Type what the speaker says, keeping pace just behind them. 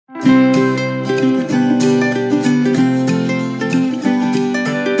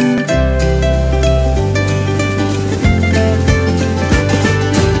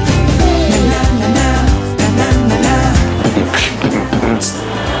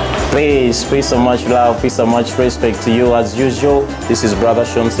Peace so much love, peace so much respect to you as usual. This is brother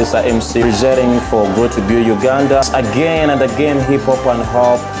Sean Sisa Mc presenting for Grow to Build Uganda. Again and again, Hip Hop and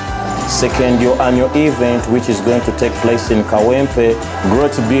Hop second year annual event, which is going to take place in Kawempe. Grow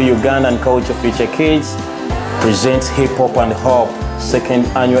to Build Uganda and Culture Future Kids presents Hip Hop and Hop second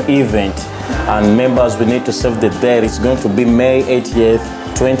annual event. And members, we need to save the date. It's going to be May 80th,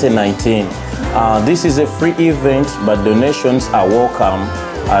 2019. This is a free event, but donations are welcome.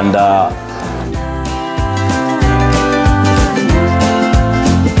 And at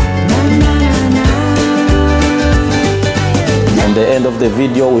the end of the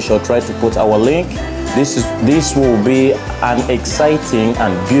video, we shall try to put our link. This will be an exciting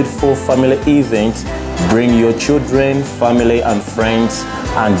and beautiful family event. Bring your children, family and friends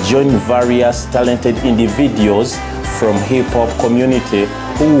and join various talented individuals from hip-hop community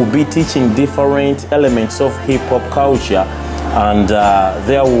who will be teaching different elements of hip-hop culture. And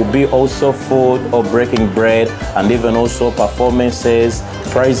there will be also food or breaking bread, and even also performances,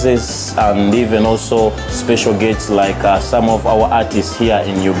 prizes, and even also special guests like some of our artists here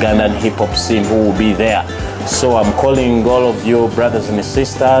in Ugandan hip-hop scene who will be there. So I'm calling all of you brothers and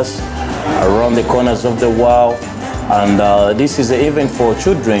sisters around the corners of the world, and this is an event for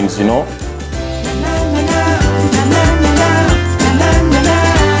children, you know.